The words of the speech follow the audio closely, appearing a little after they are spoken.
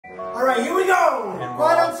right, here we go.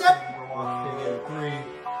 Quiet on set. We're watching in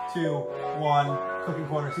 3, 2, 1. Cooking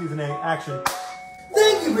Corner Season 8. Action.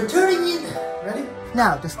 Thank you for tuning in. Ready?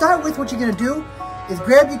 Now, to start with, what you're gonna do is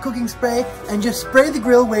grab your cooking spray and just spray the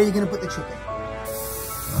grill where you're gonna put the chicken.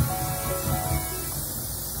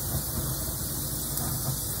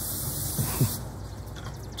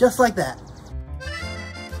 Just like that.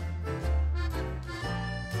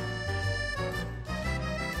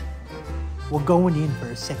 We're going in for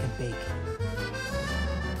a second bake.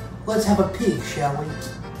 Let's have a peek, shall we?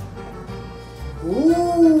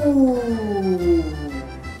 Ooh!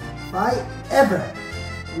 If I ever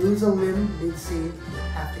lose a limb mid-scene, you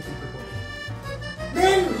have to keep recording.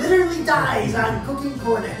 Man literally dies on Cooking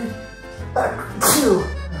Corner. Flour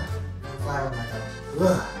on my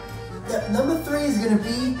nose. Number 3 is gonna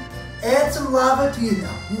be add some lava to your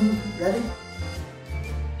nose. Ready?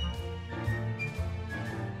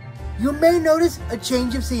 You may notice a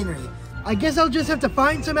change of scenery. I guess I'll just have to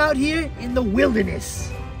find some out here in the wilderness.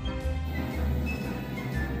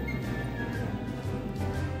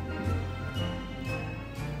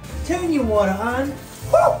 Turn your water on.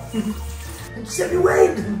 Woo! Giuseppe,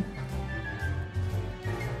 wait!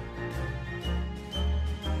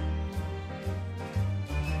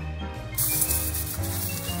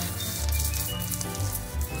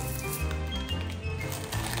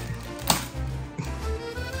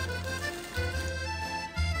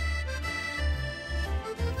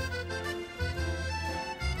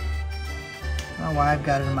 I don't know why I've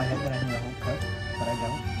got it in my head that I need a whole cut, but I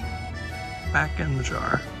don't. Back in the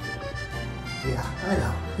jar. Yeah, I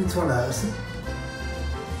know. It's one of those.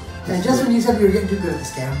 And just when you said you were getting too good at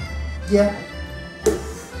this game. Yeah.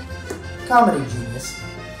 Comedy genius.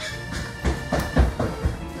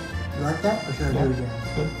 You like that? Or should I do it again?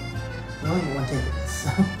 Good. We only get one take of this, so.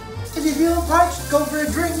 If you feel parched, go for a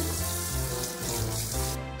drink.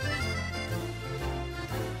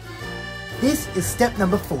 This is step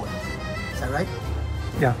number 4. Is that right?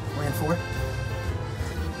 Yeah. Plan 4.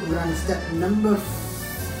 Moving on to step number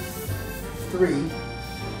 3.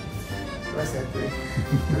 I said 3.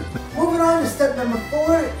 Moving on to step number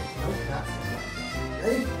 4. Nope, not 4.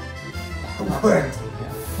 Ready? That worked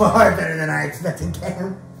far better than I expected,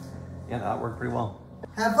 Cam. Yeah, that worked pretty well.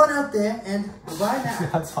 Have fun out there, and bye now.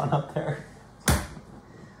 That's fun up there.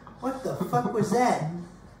 What the fuck was that?